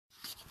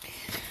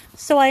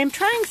So I am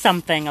trying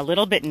something a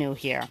little bit new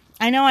here.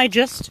 I know I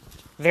just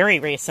very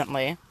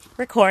recently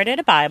recorded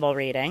a Bible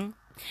reading,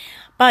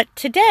 but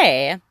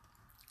today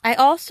I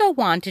also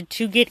wanted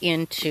to get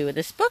into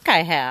this book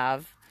I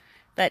have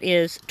that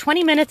is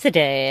 20 minutes a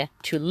day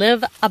to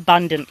live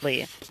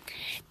abundantly.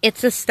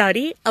 It's a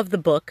study of the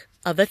book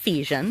of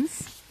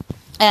Ephesians.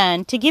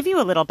 And to give you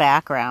a little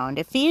background,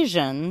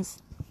 Ephesians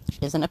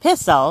is an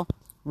epistle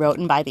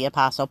written by the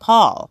Apostle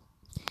Paul.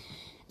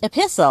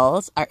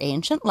 Epistles are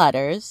ancient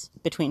letters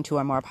between two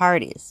or more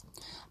parties.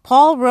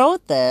 Paul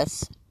wrote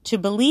this to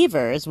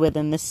believers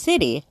within the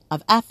city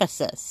of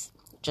Ephesus,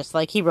 just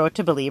like he wrote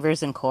to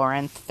believers in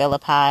Corinth,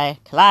 Philippi,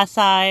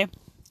 Colossae.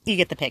 You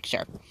get the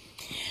picture.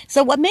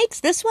 So what makes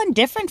this one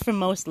different from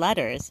most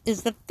letters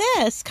is that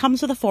this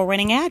comes with a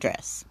forwarding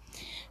address.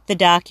 The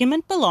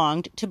document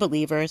belonged to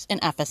believers in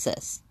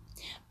Ephesus,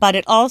 but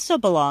it also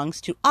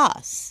belongs to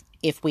us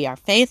if we are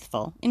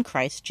faithful in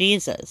Christ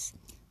Jesus.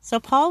 So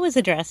Paul was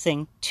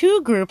addressing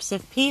two groups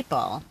of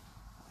people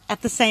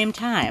at the same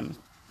time.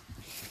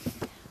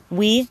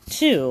 We,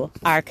 too,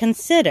 are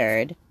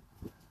considered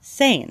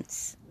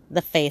saints,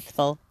 the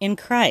faithful in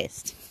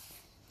Christ.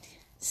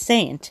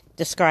 Saint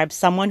describes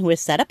someone who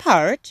is set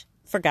apart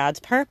for God's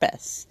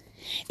purpose.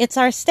 It's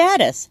our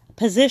status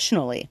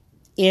positionally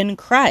in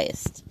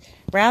Christ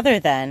rather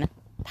than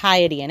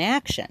piety in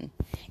action.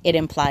 It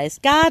implies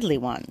godly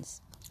ones,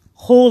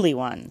 holy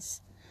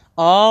ones,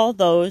 all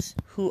those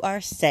who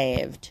are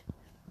saved.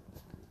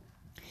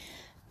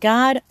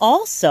 God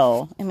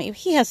also,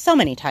 he has so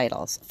many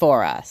titles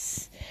for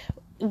us.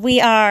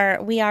 We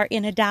are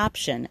in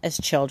adoption as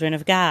children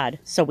of God,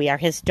 so we are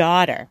his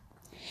daughter.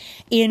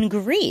 In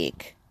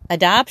Greek,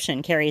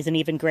 adoption carries an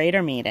even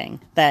greater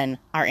meaning than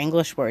our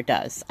English word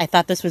does. I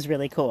thought this was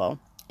really cool.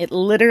 It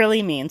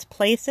literally means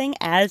placing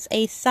as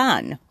a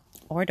son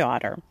or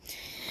daughter.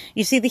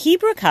 You see, the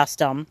Hebrew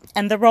custom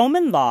and the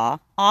Roman law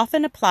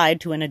often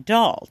applied to an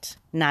adult,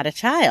 not a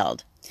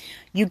child.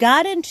 You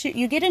get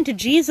into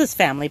Jesus'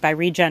 family by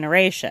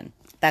regeneration.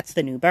 That's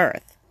the new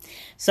birth.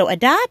 So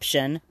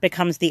adoption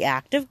becomes the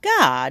act of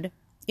God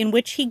in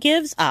which he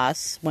gives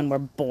us, when we're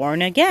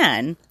born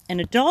again, an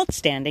adult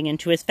standing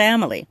into his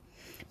family,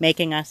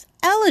 making us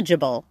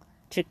eligible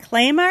to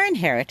claim our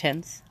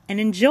inheritance and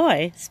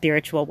enjoy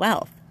spiritual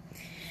wealth.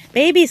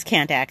 Babies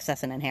can't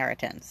access an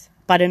inheritance,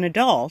 but an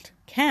adult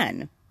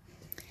can.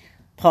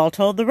 Paul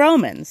told the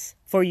Romans,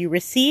 "For you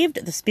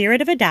received the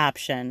spirit of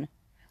adoption,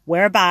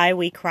 whereby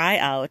we cry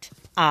out,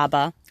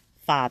 Abba,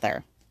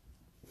 Father."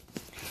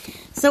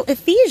 So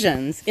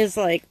Ephesians is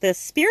like this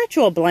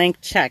spiritual blank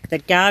check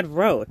that God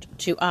wrote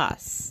to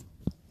us.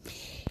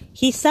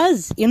 He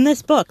says in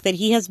this book that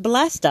he has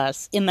blessed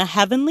us in the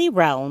heavenly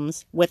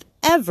realms with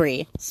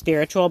every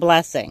spiritual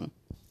blessing.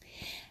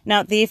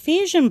 Now, the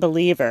Ephesian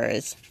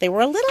believers, they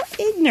were a little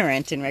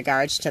ignorant in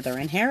regards to their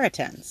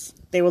inheritance.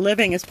 They were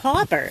living as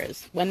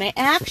paupers when they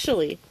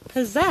actually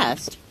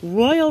possessed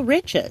royal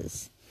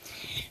riches.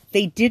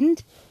 They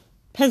didn't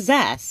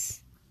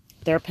possess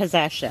their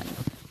possession.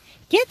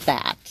 Get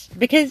that?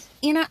 Because,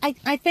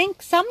 I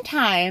think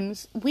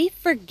sometimes we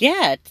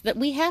forget that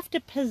we have to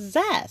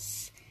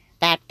possess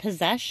that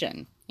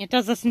possession. It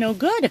does us no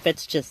good if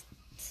it's just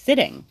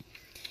sitting.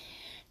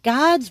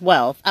 God's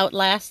wealth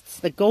outlasts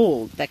the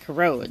gold that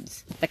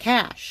corrodes, the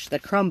cash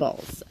that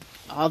crumbles.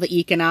 All the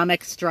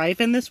economic strife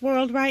in this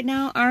world right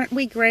now, aren't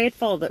we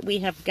grateful that we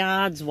have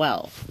God's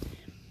wealth?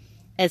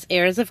 As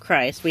heirs of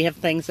Christ, we have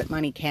things that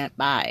money can't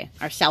buy.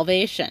 Our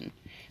salvation,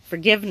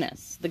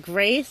 forgiveness, the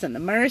grace and the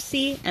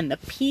mercy and the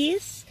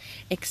peace,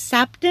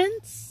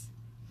 acceptance.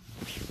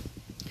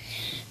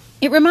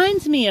 It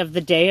reminds me of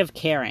the Day of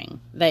Caring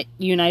that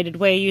United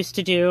Way used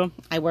to do.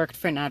 I worked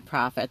for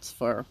nonprofits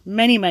for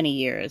many, many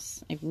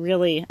years.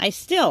 I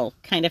still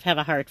kind of have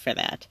a heart for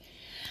that.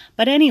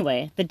 But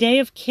anyway, the Day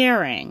of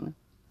Caring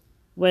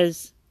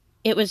was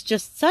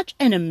just such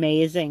an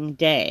amazing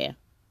day.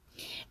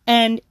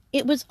 And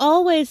it was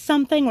always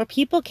something where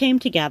people came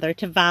together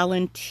to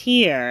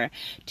volunteer,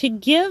 to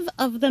give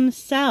of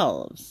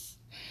themselves.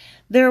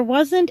 There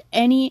wasn't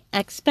any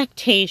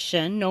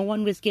expectation. No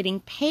one was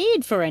getting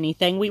paid for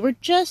anything. We were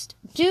just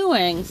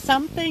doing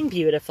something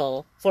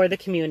beautiful for the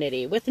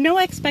community with no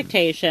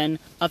expectation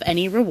of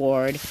any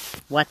reward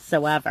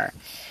whatsoever.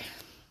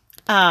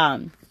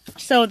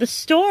 So the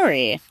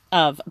story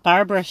of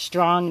Barbara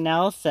Strong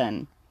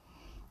Nelson,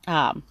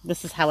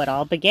 this is how it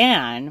all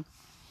began.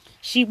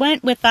 She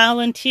went with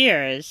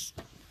volunteers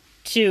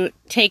to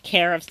take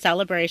care of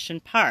Celebration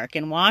Park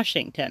in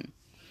Washington.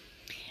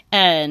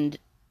 And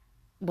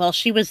while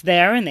she was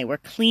there and they were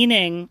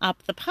cleaning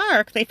up the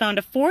park, they found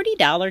a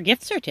 $40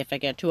 gift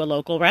certificate to a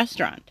local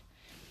restaurant.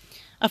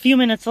 A few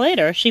minutes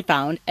later, she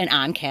found an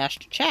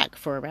uncashed check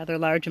for a rather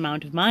large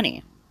amount of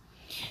money.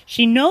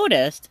 She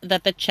noticed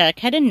that the check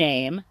had a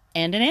name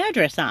and an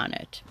address on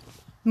it.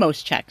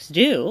 Most checks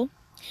do.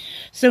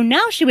 So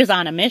now she was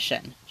on a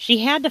mission. She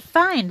had to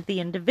find the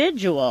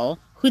individual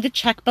who the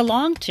check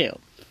belonged to.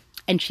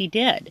 And she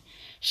did.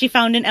 She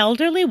found an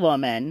elderly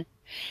woman,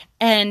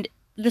 and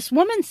this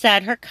woman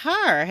said her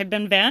car had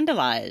been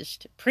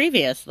vandalized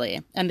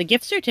previously, and the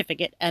gift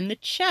certificate and the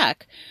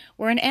check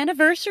were an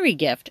anniversary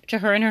gift to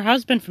her and her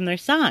husband from their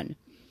son.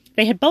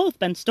 They had both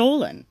been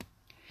stolen.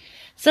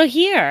 So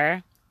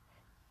here,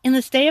 in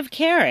the Stay of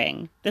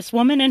Caring, this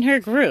woman and her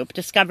group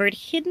discovered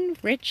hidden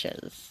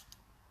riches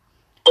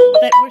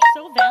that were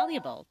so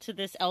valuable to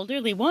this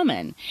elderly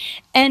woman.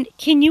 And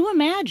can you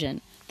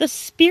imagine the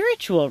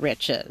spiritual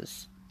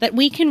riches that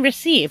we can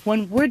receive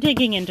when we're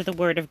digging into the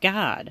Word of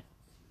God?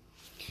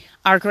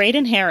 Our great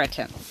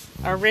inheritance,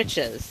 our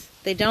riches,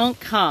 they don't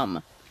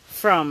come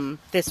from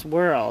this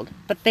world,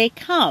 but they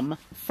come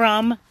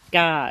from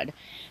God.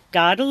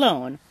 God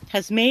alone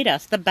has made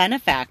us the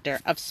benefactor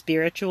of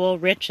spiritual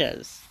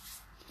riches.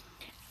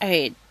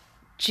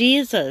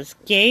 Jesus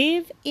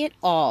gave it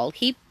all.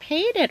 He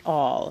paid it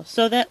all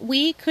so that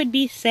we could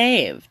be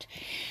saved.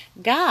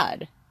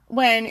 God,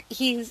 when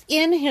he's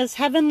in his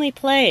heavenly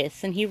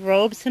place and he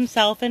robes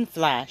himself in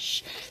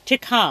flesh to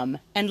come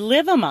and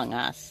live among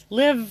us,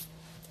 live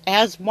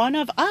as one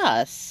of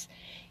us,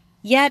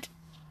 yet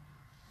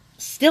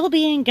still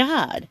being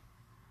God,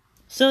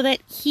 so that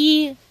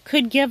he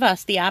could give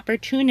us the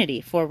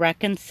opportunity for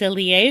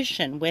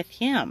reconciliation with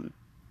him.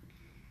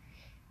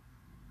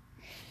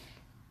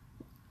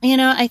 You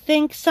know, I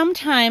think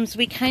sometimes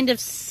we kind of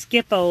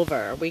skip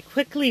over, we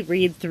quickly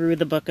read through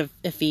the book of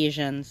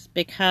Ephesians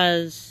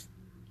because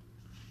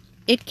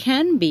it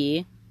can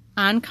be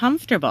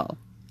uncomfortable.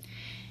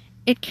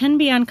 It can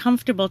be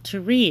uncomfortable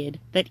to read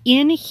that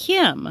in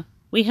him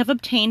we have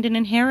obtained an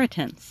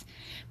inheritance,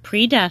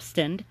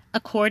 predestined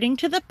according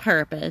to the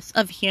purpose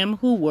of him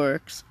who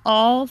works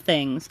all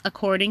things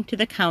according to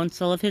the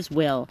counsel of his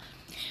will,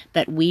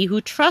 that we who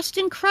trust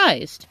in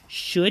Christ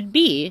should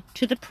be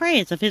to the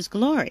praise of his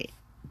glory.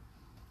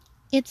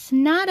 It's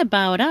not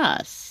about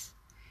us.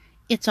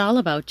 It's all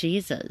about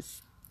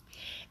Jesus.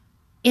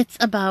 It's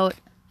about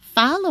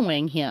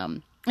following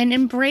him and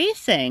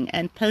embracing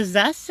and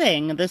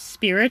possessing the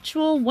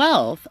spiritual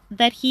wealth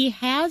that he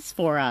has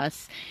for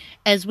us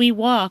as we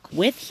walk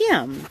with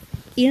him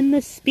in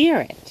the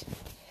Spirit.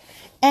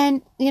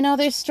 And, you know,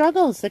 there's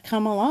struggles that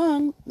come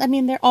along. I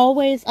mean, there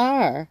always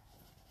are.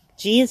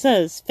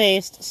 Jesus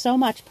faced so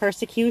much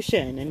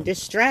persecution and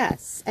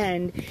distress,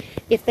 and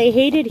if they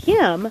hated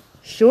him,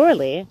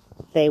 surely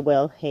they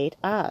will hate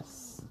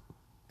us.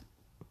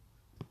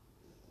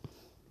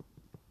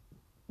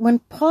 When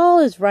Paul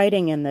is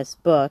writing in this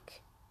book,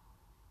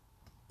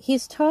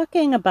 he's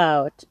talking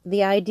about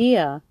the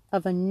idea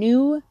of a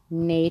new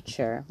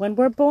nature. When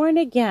we're born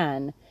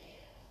again,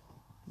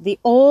 the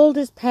old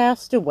is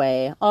passed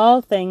away,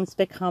 all things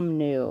become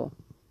new.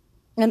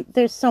 And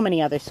there's so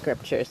many other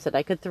scriptures that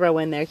I could throw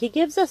in there. He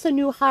gives us a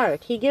new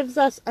heart. He gives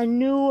us a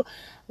new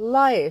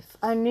life,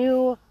 a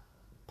new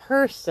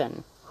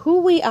person. Who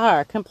we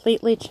are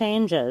completely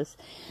changes,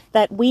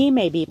 that we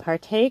may be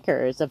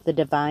partakers of the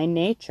divine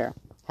nature,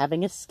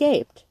 having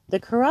escaped the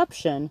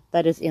corruption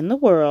that is in the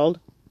world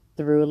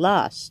through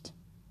lust.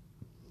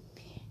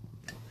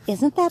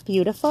 Isn't that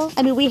beautiful?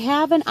 I mean, we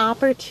have an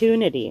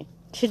opportunity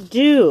to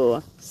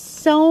do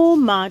so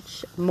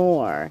much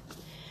more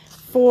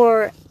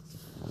for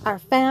our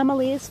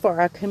families, for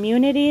our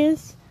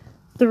communities,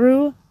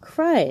 through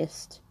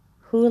Christ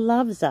who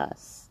loves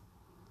us.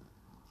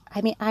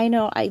 I mean, I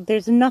know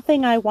there's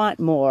nothing I want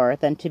more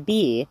than to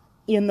be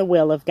in the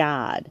will of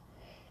God.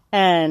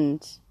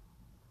 And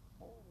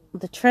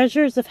the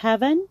treasures of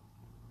heaven,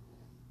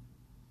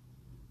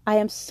 I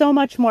am so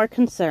much more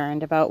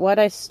concerned about what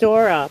I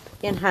store up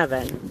in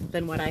heaven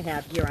than what I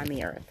have here on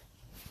the earth.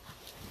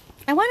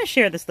 I want to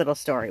share this little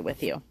story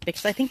with you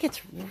because I think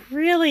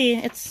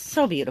it's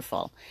so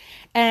beautiful.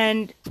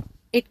 And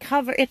it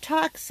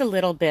talks a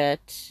little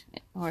bit,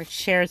 or it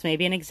shares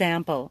maybe an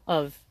example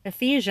of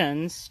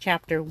Ephesians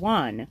chapter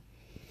 1.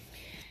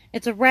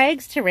 It's a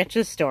rags to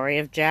riches story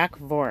of Jack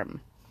Vorm.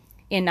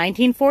 In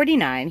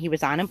 1949, he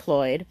was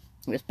unemployed.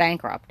 He was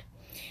bankrupt.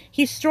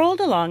 He strolled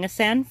along a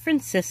San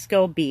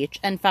Francisco beach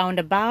and found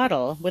a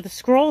bottle with a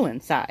scroll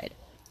inside.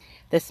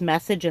 This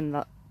message in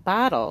the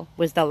bottle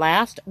was the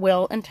last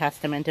will and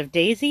testament of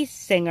Daisy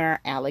Singer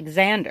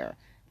Alexander,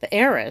 the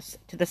heiress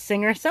to the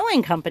Singer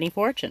Sewing Company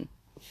fortune.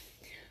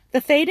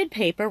 The faded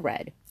paper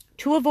read,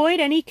 "To avoid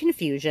any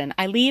confusion,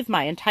 I leave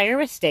my entire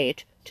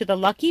estate to the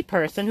lucky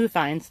person who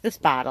finds this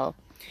bottle,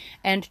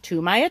 and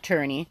to my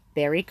attorney,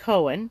 Barry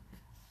Cohen,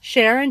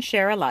 share and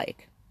share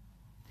alike."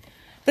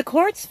 The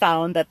courts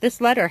found that this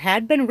letter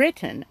had been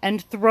written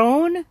and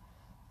thrown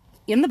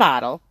in the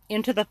bottle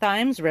into the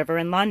Thames River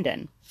in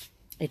London.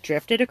 It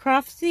drifted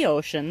across the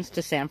oceans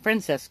to San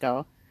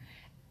Francisco,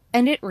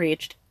 and it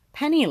reached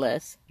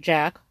penniless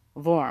Jack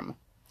Vorm.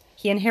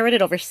 He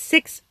inherited over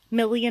 $6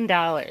 million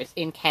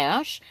in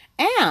cash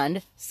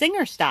and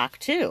Singer stock,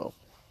 too.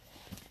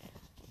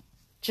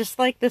 Just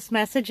like this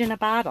message in a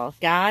bottle,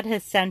 God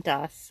has sent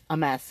us a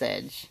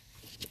message,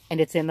 and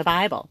it's in the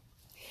Bible.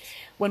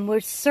 When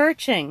we're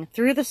searching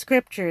through the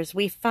scriptures,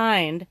 we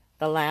find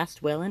the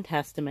last will and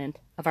testament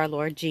of our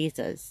Lord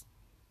Jesus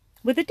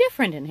with a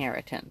different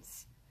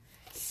inheritance.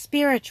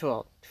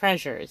 Spiritual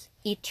treasures,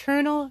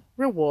 eternal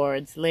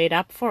rewards laid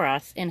up for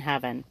us in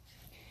heaven.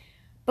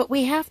 But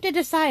we have to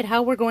decide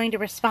how we're going to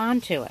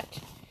respond to it.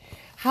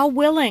 How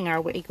willing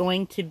are we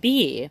going to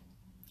be?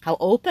 How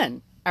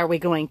open are we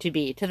going to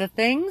be to the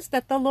things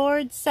that the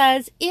Lord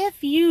says,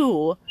 if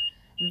you,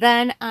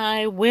 then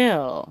I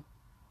will?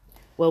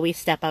 Will we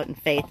step out in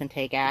faith and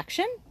take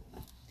action?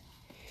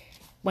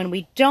 When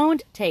we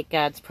don't take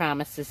God's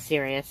promises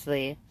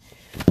seriously,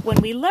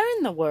 when we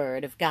learn the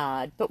Word of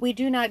God, but we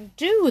do not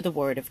do the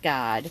Word of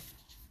God,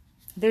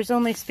 there's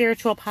only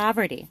spiritual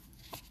poverty.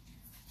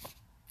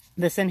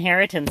 This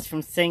inheritance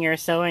from Singer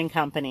Sewing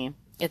Company,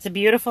 it's a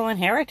beautiful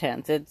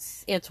inheritance.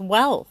 It's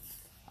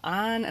wealth,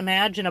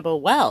 unimaginable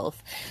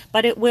wealth,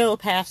 but it will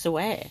pass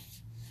away.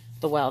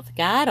 The wealth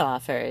God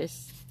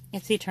offers,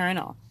 it's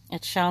eternal.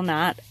 It shall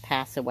not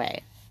pass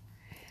away.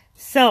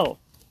 So,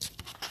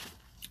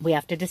 we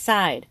have to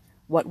decide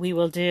what we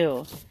will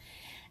do.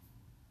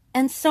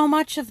 And so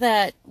much of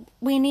that,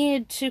 we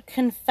need to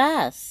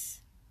confess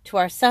to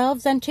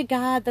ourselves and to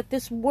God that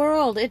this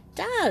world, it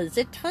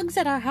tugs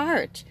at our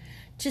heart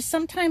to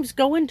sometimes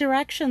go in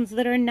directions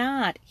that are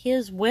not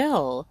His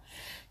will,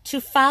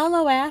 to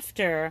follow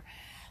after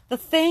the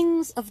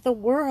things of the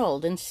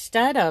world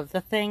instead of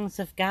the things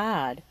of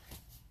God.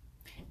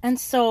 And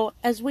so,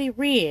 as we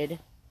read,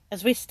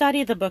 as we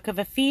study the book of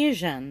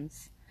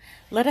Ephesians,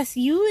 let us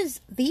use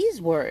these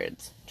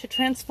words to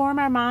transform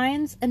our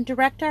minds and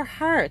direct our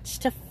hearts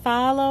to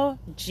follow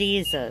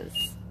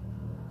Jesus.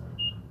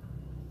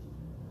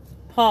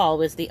 Paul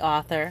was the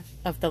author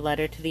of the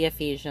letter to the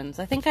Ephesians.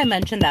 I think I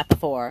mentioned that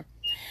before.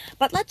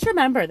 But let's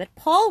remember that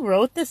Paul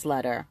wrote this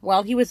letter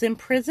while he was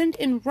imprisoned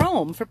in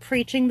Rome for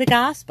preaching the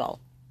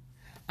gospel.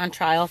 On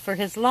trial for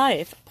his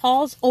life,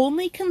 Paul's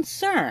only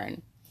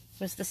concern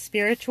was the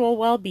spiritual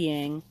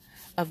well-being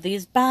of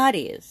these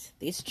bodies,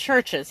 these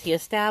churches he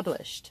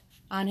established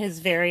on his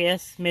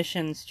various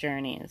missions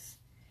journeys.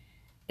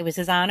 It was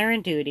his honor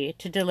and duty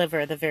to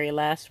deliver the very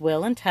last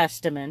will and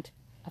testament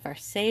of our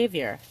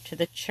Savior to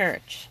the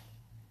church.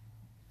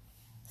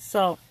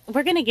 So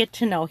we're going to get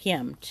to know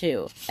him,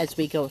 too, as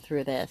we go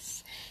through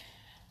this.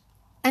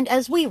 And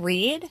as we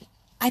read,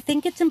 I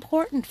think it's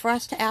important for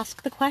us to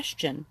ask the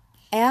question,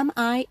 am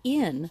I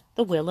in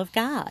the will of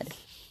God?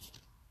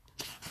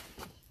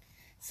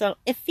 So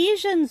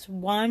Ephesians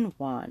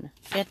 1:1,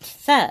 it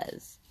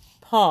says,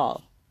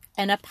 Paul,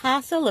 an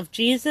apostle of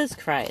Jesus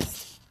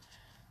Christ,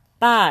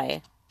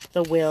 by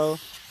the will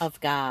of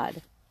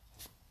God.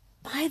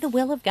 By the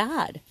will of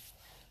God.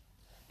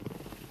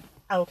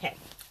 Okay,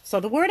 so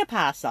the word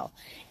apostle,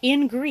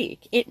 in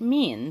Greek, it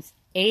means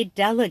a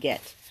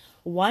delegate,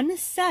 one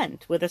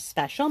sent with a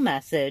special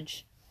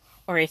message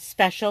or a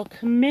special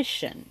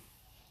commission.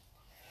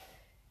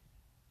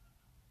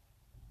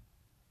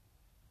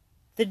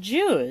 The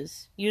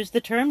Jews used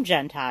the term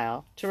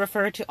Gentile to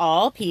refer to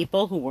all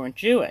people who weren't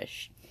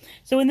Jewish.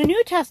 So in the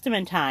New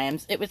Testament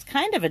times, it was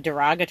kind of a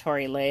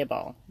derogatory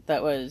label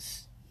that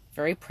was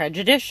very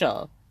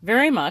prejudicial,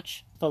 very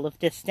much full of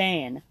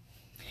disdain.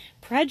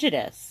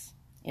 Prejudice,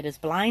 it is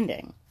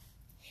blinding.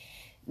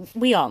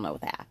 We all know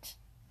that.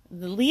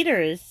 The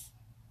leaders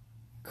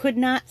could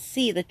not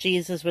see that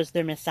Jesus was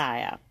their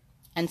Messiah,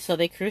 and so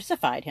they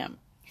crucified him.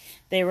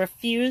 They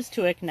refused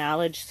to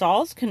acknowledge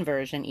Saul's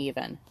conversion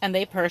even, and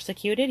they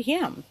persecuted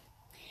him.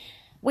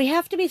 We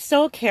have to be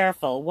so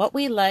careful what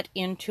we let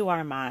into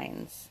our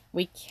minds.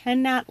 We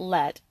cannot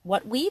let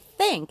what we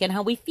think and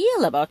how we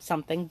feel about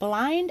something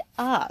blind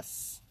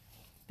us,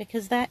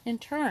 because that in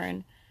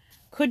turn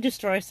could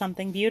destroy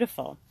something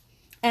beautiful.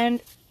 And,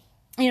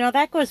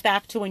 that goes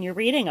back to when you're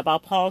reading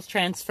about Paul's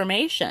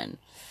transformation,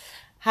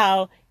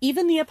 how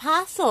even the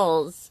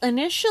apostles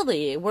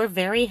initially were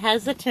very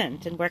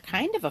hesitant and were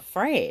kind of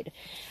afraid.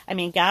 I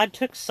mean, God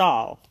took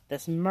Saul,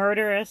 this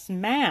murderous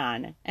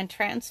man, and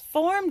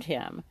transformed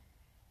him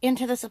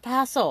into this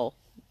apostle,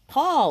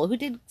 Paul, who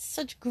did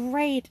such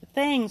great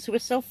things, who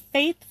was so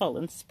faithful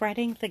in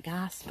spreading the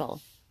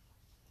gospel.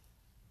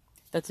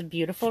 That's a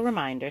beautiful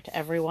reminder to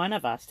every one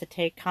of us to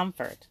take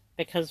comfort,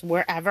 because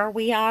wherever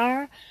we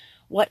are,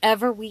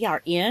 whatever we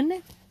are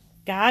in,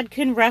 God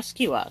can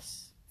rescue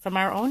us from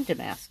our own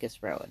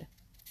Damascus road.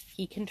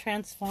 He can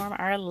transform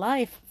our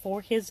life for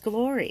his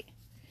glory.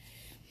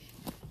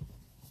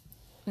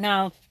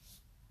 Now,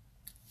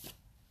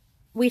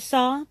 we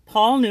saw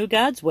Paul knew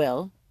God's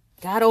will.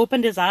 God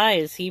opened his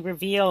eyes. He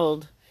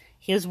revealed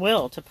his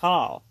will to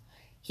Paul.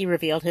 He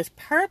revealed his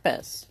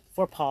purpose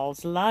for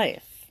Paul's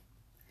life.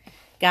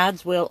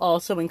 God's will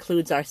also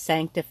includes our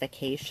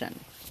sanctification.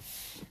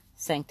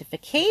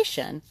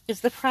 Sanctification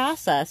is the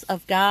process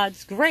of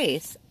God's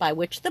grace by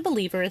which the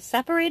believer is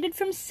separated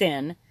from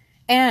sin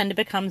and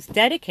becomes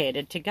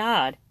dedicated to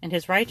God and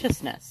his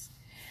righteousness.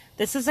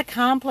 This is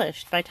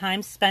accomplished by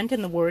time spent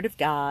in the Word of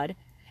God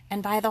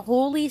and by the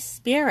Holy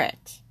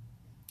Spirit.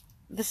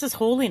 This is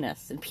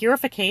holiness and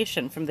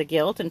purification from the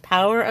guilt and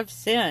power of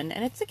sin,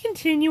 and it's a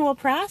continual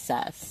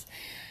process.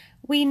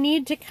 We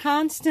need to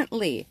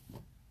constantly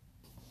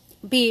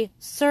be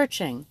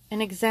searching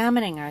and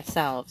examining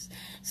ourselves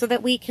so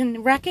that we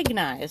can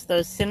recognize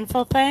those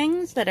sinful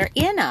things that are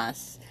in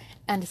us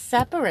and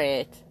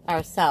separate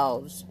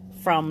ourselves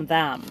from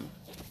them.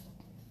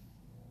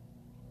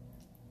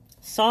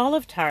 Saul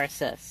of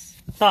Tarsus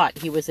thought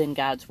he was in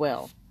God's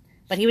will,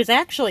 but he was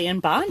actually in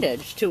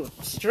bondage to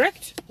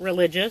strict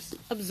religious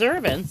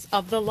observance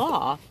of the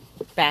law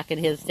back in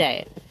his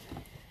day.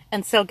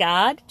 And so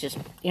God just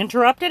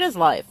interrupted his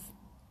life,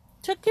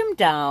 took him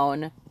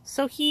down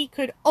so he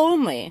could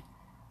only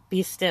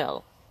be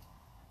still.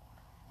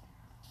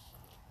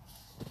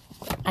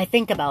 I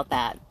think about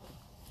that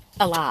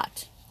a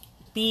lot.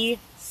 Be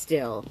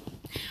still.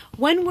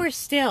 When we're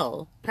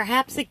still,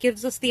 perhaps it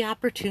gives us the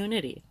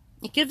opportunity.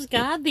 It gives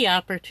God the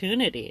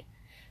opportunity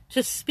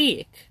to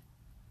speak.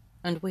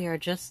 And we are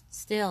just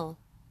still.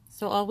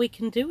 So all we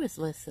can do is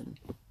listen.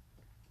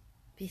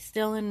 Be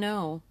still and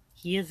know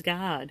He is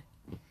God.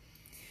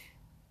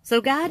 So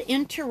God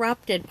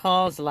interrupted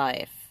Paul's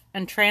life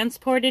and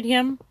transported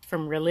him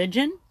from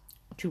religion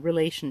to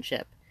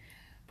relationship.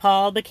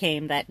 Paul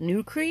became that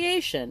new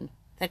creation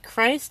that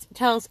Christ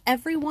tells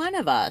every one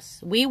of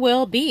us we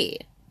will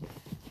be.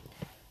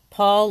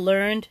 Paul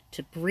learned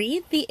to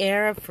breathe the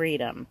air of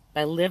freedom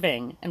by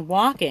living and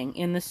walking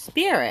in the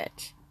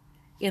Spirit,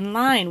 in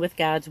line with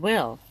God's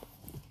will.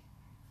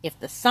 If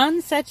the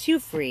Son sets you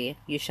free,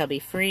 you shall be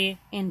free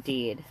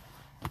indeed.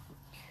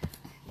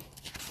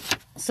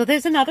 So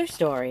there's another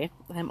story.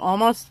 I'm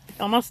almost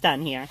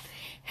done here.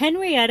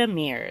 Henrietta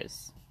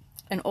Mears,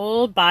 an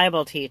old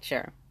Bible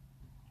teacher.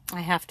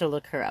 I have to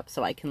look her up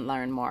so I can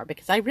learn more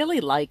because I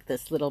really like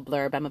this little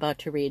blurb I'm about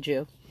to read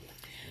you.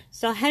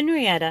 So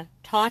Henrietta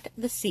taught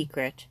the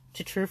secret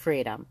to true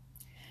freedom.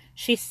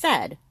 She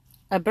said,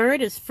 "A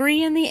bird is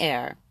free in the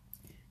air.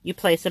 You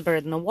place a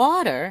bird in the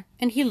water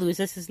and he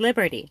loses his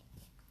liberty.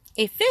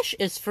 A fish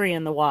is free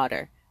in the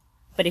water,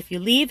 but if you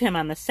leave him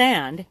on the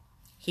sand,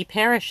 he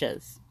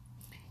perishes.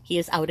 He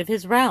is out of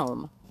his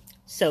realm.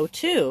 So,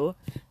 too,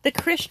 the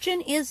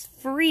Christian is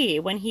free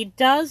when he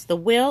does the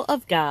will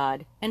of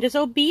God and is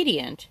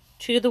obedient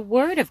to the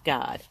Word of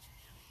God.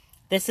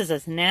 This is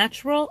as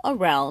natural a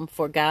realm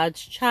for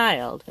God's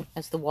child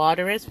as the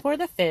water is for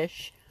the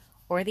fish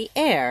or the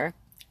air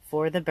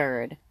for the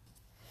bird."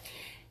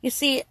 You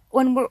see,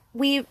 when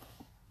we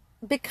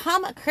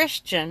become a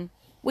Christian,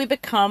 we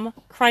become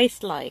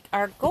Christ-like.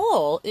 Our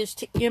goal is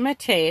to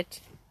imitate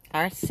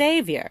our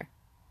Savior,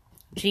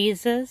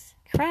 Jesus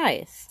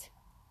Christ.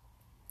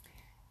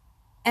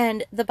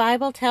 And the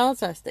Bible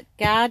tells us that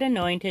God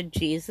anointed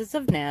Jesus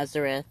of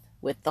Nazareth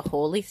with the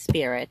Holy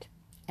Spirit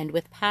and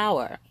with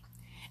power.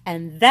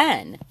 And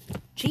then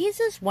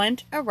Jesus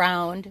went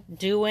around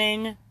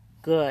doing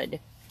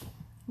good.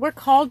 We're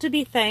called to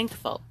be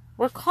thankful.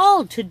 We're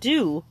called to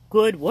do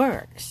good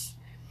works.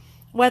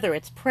 Whether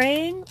it's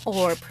praying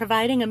or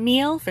providing a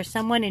meal for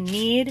someone in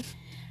need,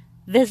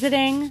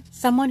 visiting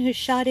someone who's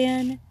shut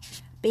in,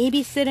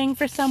 babysitting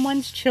for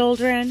someone's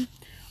children,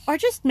 or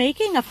just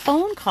making a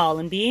phone call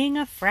and being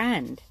a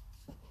friend.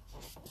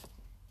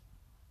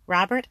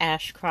 Robert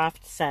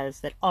Ashcroft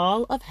says that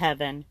all of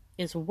heaven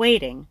is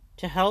waiting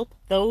to help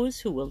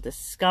those who will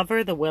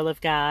discover the will of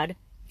God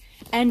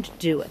and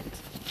do it.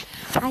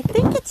 I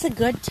think it's a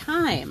good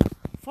time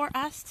for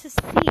us to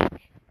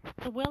seek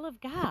the will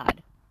of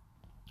God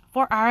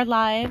for our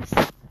lives,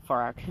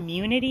 for our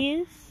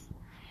communities,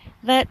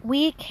 that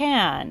we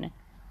can,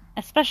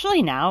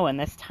 especially now in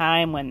this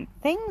time when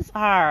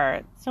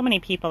so many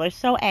people are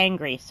so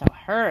angry, so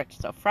hurt,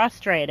 so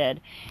frustrated,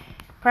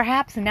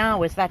 perhaps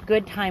now is that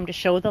good time to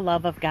show the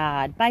love of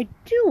God by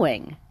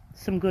doing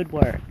some good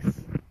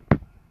works.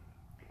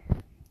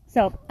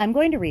 So I'm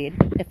going to read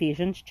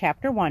Ephesians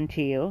chapter 1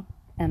 to you,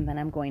 and then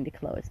I'm going to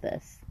close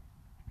this.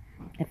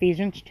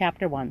 Ephesians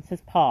chapter 1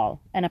 says,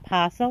 "Paul, an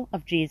apostle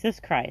of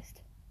Jesus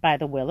Christ, by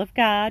the will of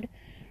God,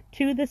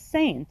 to the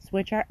saints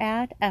which are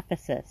at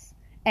Ephesus,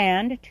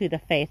 and to the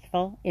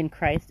faithful in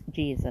Christ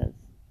Jesus.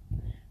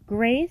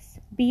 Grace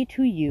be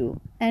to you,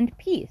 and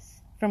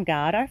peace from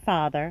God our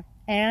Father,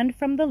 and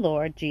from the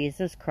Lord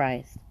Jesus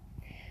Christ.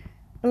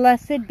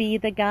 Blessed be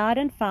the God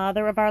and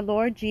Father of our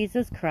Lord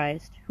Jesus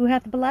Christ, who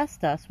hath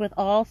blessed us with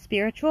all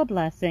spiritual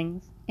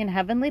blessings in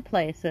heavenly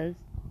places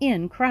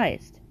in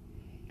Christ,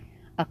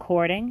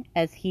 according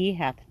as he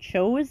hath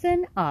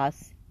chosen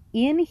us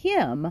in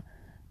him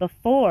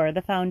before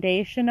the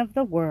foundation of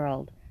the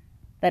world,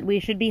 that we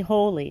should be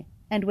holy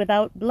and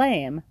without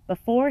blame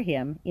before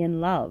him in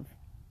love,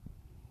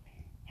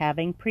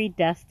 having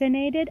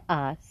predestinated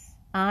us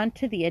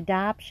unto the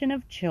adoption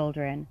of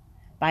children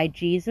by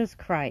Jesus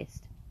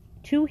Christ,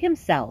 to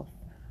himself,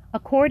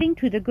 according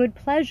to the good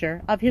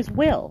pleasure of his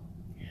will,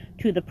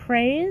 to the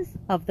praise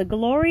of the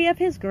glory of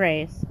his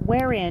grace,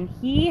 wherein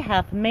he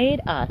hath made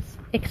us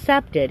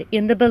accepted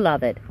in the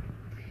Beloved,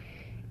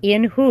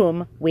 in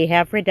whom we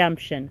have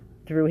redemption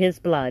through his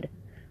blood,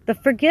 the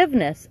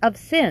forgiveness of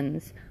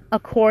sins,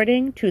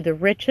 according to the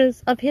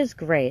riches of his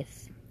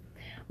grace,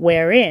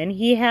 wherein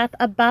he hath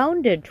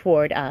abounded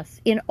toward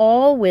us in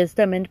all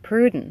wisdom and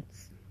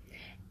prudence,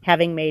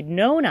 having made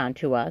known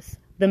unto us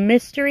the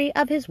mystery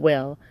of his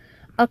will,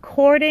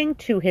 according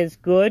to his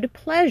good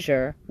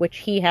pleasure which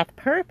he hath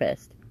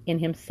purposed in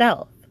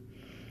himself,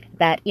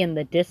 that in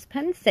the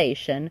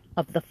dispensation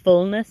of the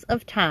fullness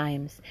of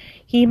times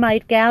he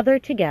might gather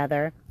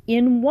together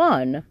in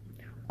one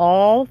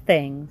all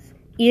things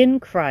in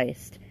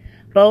Christ,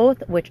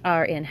 both which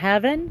are in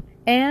heaven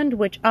and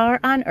which are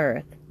on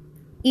earth,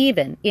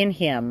 even in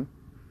him.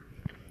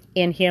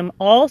 In him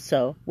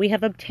also we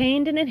have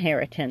obtained an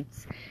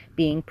inheritance,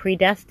 being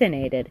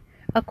predestinated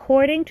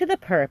according to the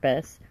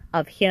purpose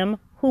of him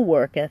who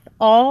worketh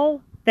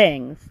all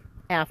things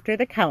after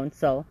the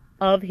counsel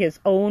of his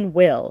own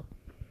will,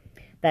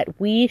 that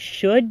we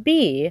should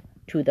be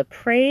to the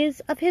praise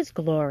of his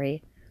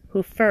glory,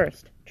 who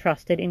first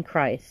trusted in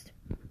Christ,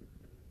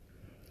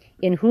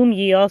 in whom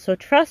ye also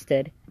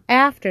trusted,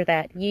 after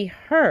that ye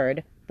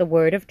heard the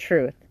word of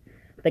truth,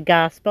 the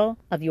gospel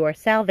of your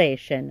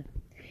salvation,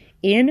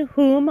 in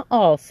whom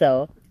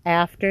also,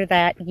 after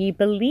that ye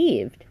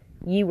believed,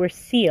 ye were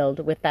sealed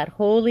with that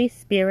Holy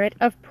Spirit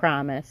of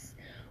promise,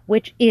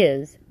 which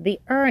is the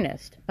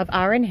earnest of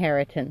our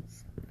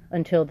inheritance,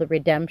 until the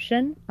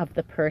redemption of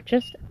the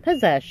purchased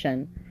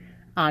possession,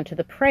 unto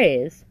the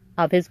praise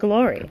of his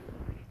glory.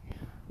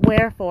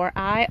 Wherefore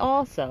I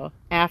also,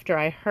 after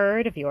I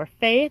heard of your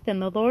faith in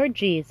the Lord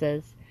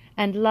Jesus,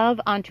 and love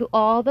unto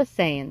all the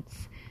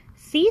saints,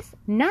 cease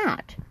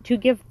not to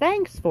give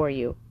thanks for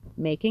you,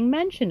 making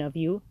mention of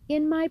you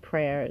in my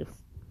prayers,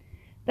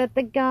 that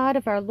the God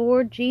of our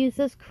Lord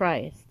Jesus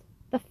Christ,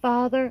 the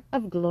Father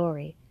of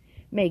glory,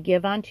 may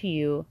give unto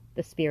you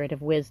the spirit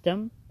of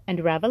wisdom and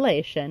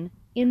revelation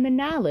in the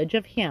knowledge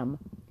of him,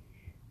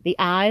 the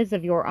eyes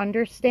of your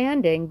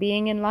understanding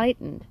being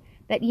enlightened,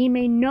 that ye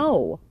may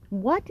know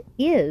what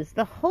is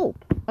the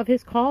hope of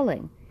his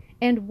calling,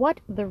 and what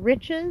the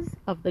riches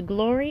of the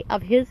glory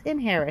of his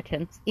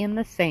inheritance in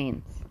the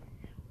saints,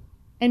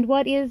 and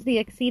what is the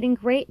exceeding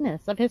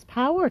greatness of his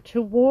power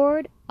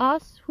toward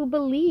us who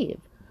believe,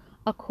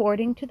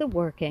 according to the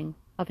working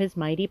of his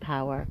mighty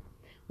power,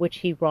 which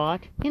he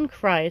wrought in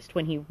Christ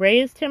when he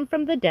raised him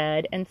from the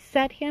dead and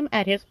set him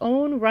at his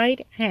own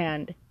right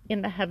hand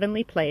in the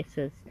heavenly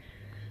places,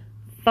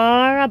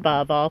 far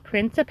above all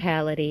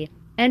principality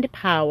and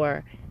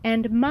power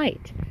and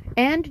might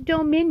and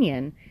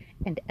dominion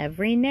and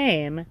every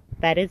name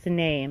that is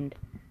named,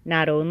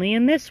 not only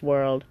in this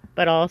world,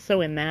 but also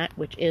in that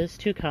which is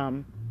to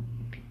come,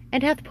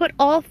 and hath put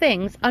all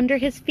things under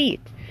his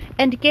feet,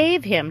 and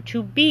gave him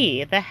to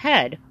be the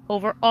head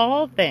over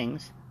all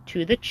things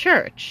to the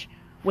church,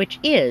 which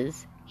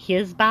is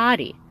his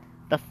body,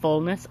 the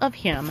fullness of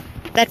him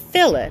that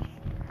filleth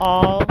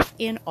all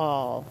in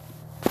all.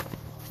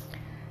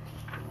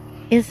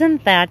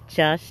 Isn't that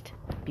just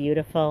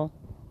beautiful?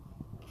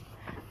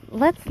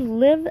 Let's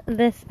live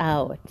this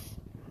out.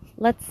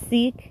 Let's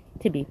seek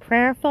to be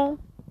prayerful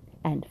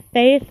and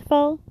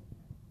faithful,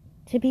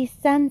 to be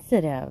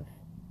sensitive,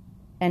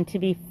 and to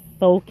be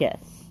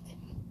focused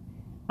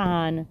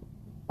on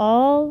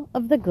all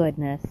of the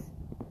goodness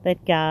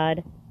that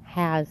God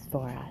has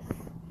for us.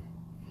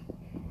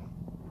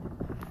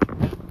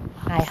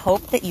 I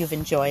hope that you've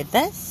enjoyed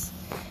this.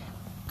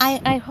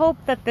 I hope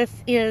that this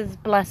is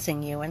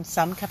blessing you in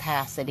some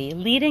capacity,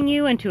 leading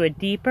you into a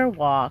deeper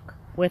walk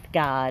with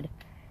God,